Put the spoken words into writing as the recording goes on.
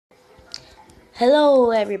Hello,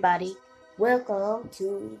 everybody. Welcome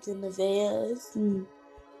to the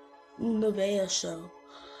Nevaeh Show.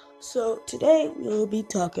 So today we'll be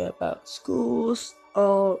talking about schools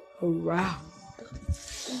all around.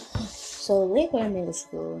 So Lakeware Middle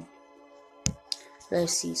School.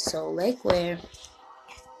 Let's see. So Lakeware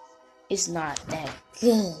is not that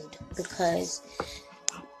good because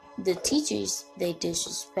the teachers they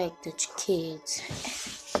disrespect the kids.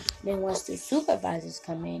 Then once the supervisors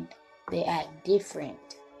come in, they act different.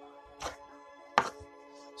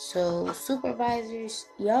 So supervisors,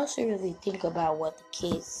 y'all should really think about what the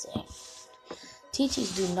kids say.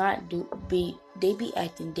 Teachers they be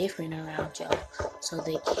acting different around y'all, so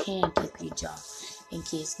they can keep your job. And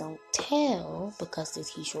kids don't tell because the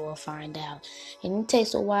teacher will find out. And it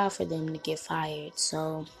takes a while for them to get fired.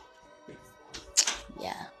 So,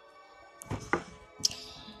 yeah.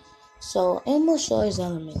 So, Elmo Shores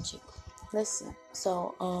Elementary. Listen,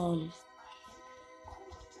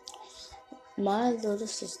 my little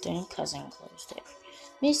sister and cousin goes there.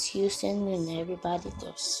 Miss Houston and everybody,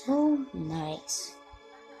 they're so nice.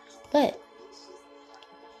 But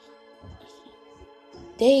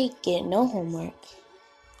they get no homework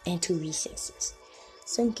and 2 recesses.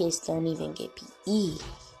 Some kids don't even get PE.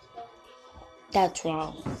 That's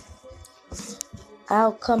wrong.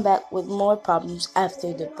 I'll come back with more problems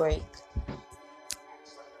after the break.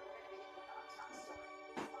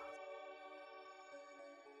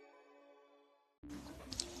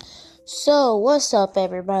 So, what's up,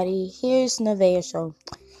 everybody? Here's Nevaeh Show.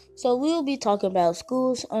 So, we'll be talking about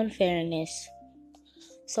schools' unfairness.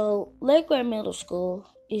 So, Lakeware Middle School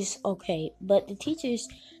is okay, but the teachers,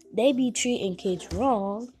 they be treating kids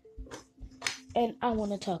wrong, and I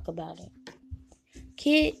want to talk about it.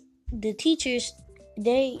 The teachers,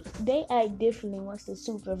 they act differently once the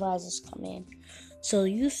supervisors come in. So,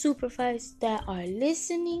 you supervisors that are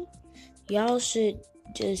listening, y'all should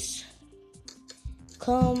just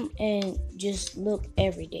come and just look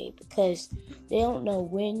every day because they don't know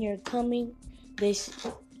when you're coming. They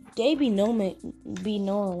be knowing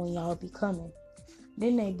when y'all be coming.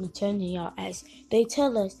 Then they be turning y'all ass. They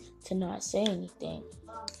tell us to not say anything.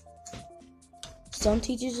 Some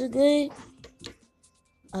teachers are good.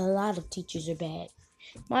 A lot of teachers are bad.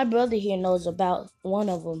 My brother here knows about one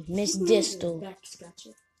of them, Miss Distel.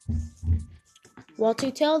 Walter,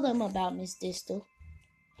 tell them about Miss Distel.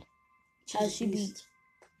 How she be?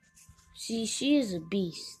 She is a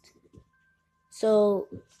beast. So,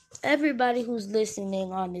 everybody who's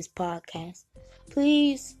listening on this podcast,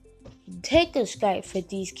 please take a strike for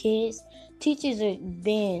these kids. Teachers are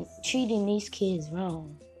treating these kids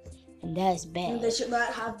wrong, and that's bad. And they should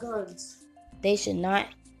not have guns. They should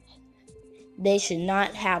not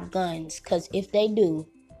have guns, because if they do,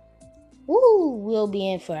 we'll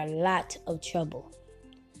be in for a lot of trouble.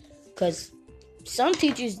 Because some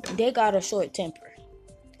teachers, they got a short temper.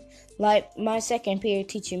 Like my second period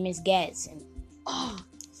teacher, Miss Gadsden.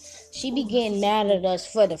 She be getting mad at us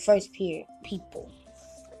for the first period people.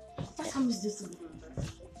 That's how Miss Discipline.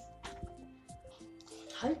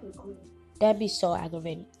 That'd be so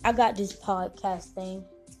aggravating. I got this podcast thing.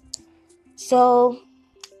 So,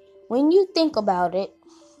 when you think about it,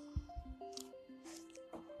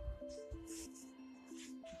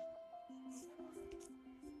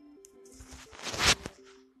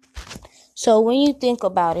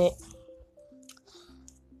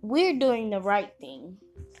 we're doing the right thing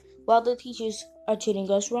while the teachers are treating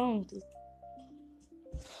us wrongly.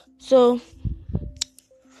 So,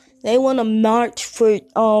 they want to march for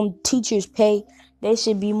teachers' pay. They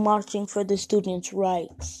should be marching for the students'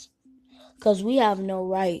 rights. Because we have no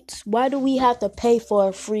rights. Why do we have to pay for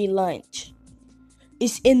a free lunch?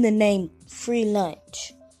 It's in the name, free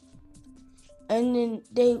lunch. And then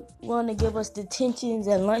they want to give us detentions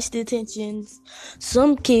and lunch detentions.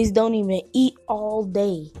 Some kids don't even eat all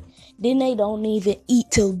day. Then they don't even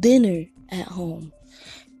eat till dinner at home.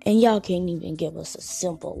 And y'all can't even give us a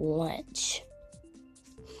simple lunch.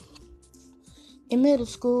 In middle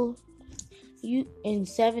school, in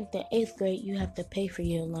 7th and 8th grade, you have to pay for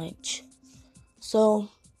your lunch. So,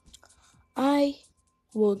 I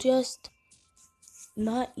will just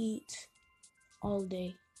not eat all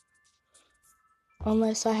day.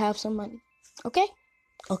 Unless I have some money. Okay?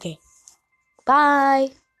 Okay.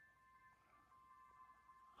 Bye.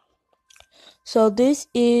 So this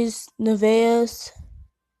is Nevaeh's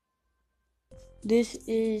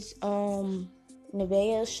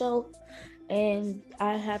show. And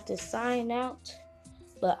I have to sign out.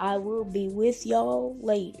 But I will be with y'all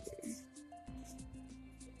later.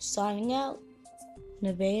 Signing out.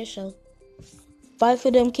 Nevaeh show. Fight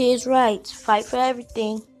for them kids' rights. Fight for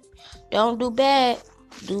everything. Don't do bad.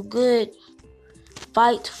 Do good.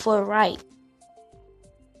 fight for right.